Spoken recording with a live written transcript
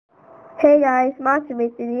Hey guys, Monster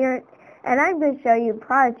Mason here, and I'm going to show you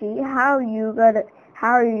Prodigy how you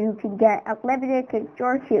can get unlimited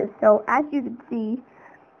consortium. So as you can see,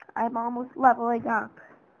 I'm almost leveling up.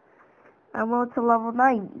 I'm on to level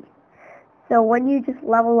 90. So when you just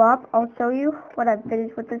level up, I'll show you when I'm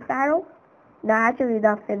finished with this battle. No, actually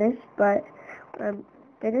not finished, but I'm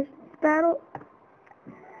finished this battle.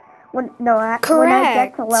 When I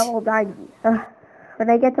get to level 90.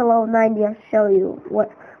 When I get to level 90, I'll show you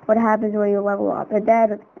what happens when you level up, and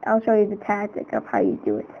then I'll show you the tactic of how you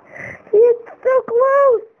do it. It's so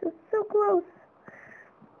close! It's so close!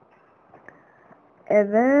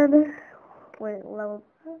 And then, when it levels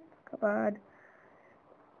up, come on.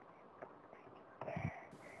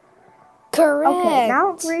 Correct. Okay, now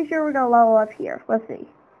I'm pretty sure we're gonna level up here. Let's see.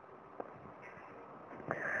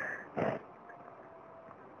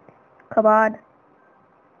 Come on.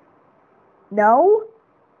 No?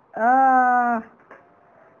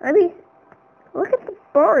 Let me look at the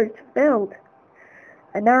bar, it's filled.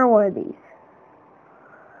 Another one of these.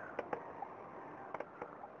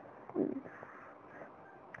 Hmm.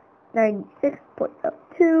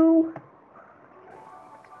 96.2.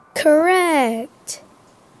 Correct.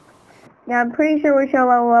 Now I'm pretty sure we should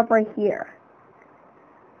level up right here.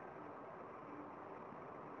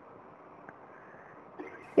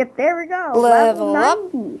 Yep, there we go. Level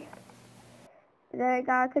 90. Then I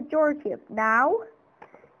got a consortium. Now,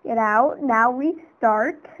 get out. Now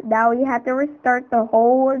restart. Now we have to restart the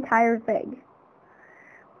whole entire thing.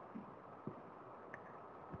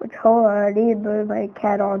 Which, hold on, I need to move my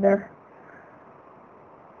cat on there.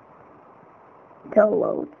 Until it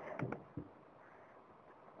loads.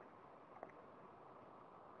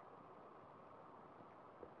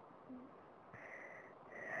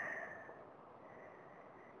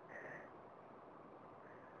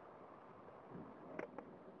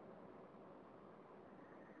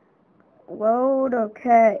 Load,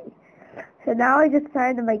 okay. So now I just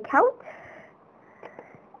signed in my account.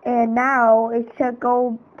 And now it should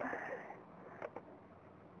go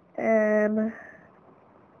back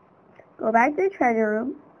to the treasure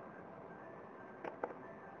room.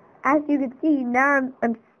 As you can see, now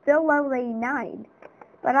I'm still level 89.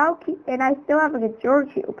 But I still have a control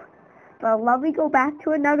cube. But let me go back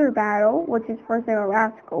to another battle, which is first in a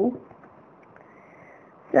rascal.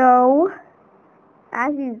 So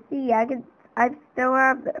as you see, I'm still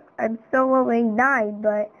level 89,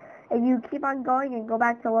 but if you keep on going and go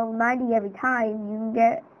back to level 90 every time, you can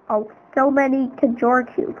get so many Conjure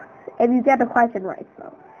cubes. If you get the question right,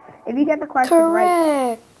 though. If you get the question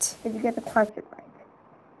right. If you get the question right.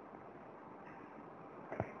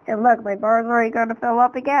 And look, my bar's already gonna fill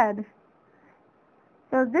up again.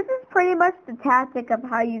 So this is pretty much the tactic of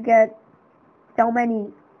how you get so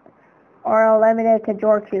many or unlimited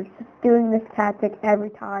Conjure cubes. Just doing this tactic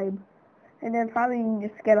every time. And then probably you can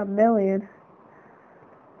just get 1,000,000.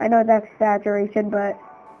 I know that's exaggeration, but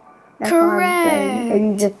that's what I'm saying.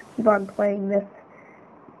 And you just keep on playing this.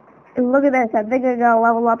 And look at this, I think I'm gonna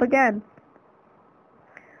level up again.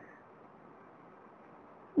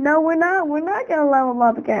 No, we're not gonna level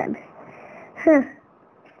up again.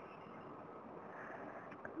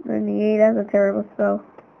 98, that's a terrible spell.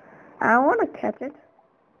 I don't wanna catch it.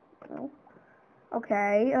 No.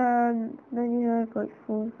 Okay,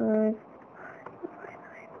 99.45.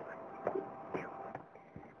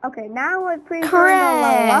 Okay, now I'm pretty sure I'm gonna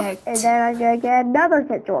level up, and then I'm gonna get another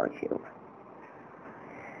Conjure cube.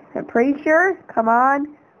 I'm pretty sure. Come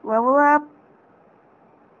on, level up.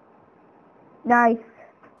 Nice.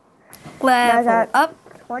 Level up.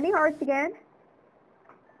 20 hearts again,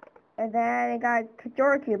 and then I got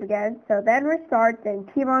Conjure cube again. So then restart, then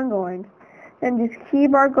keep on going. Then just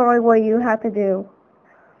keep on going what you have to do.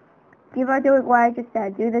 Keep on doing what I just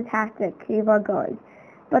said. Do the tactic. Keep on going.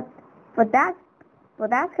 But that's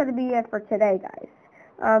going to be it for today, guys.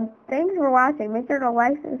 Thanks for watching. Make sure to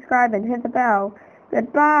like, subscribe, and hit the bell.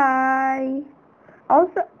 Goodbye.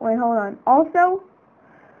 Also, wait, hold on. Also,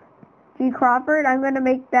 G. Crawford, I'm going to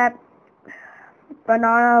make that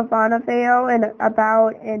banana video in the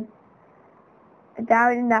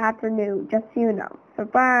afternoon, just so you know. So,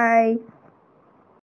 bye.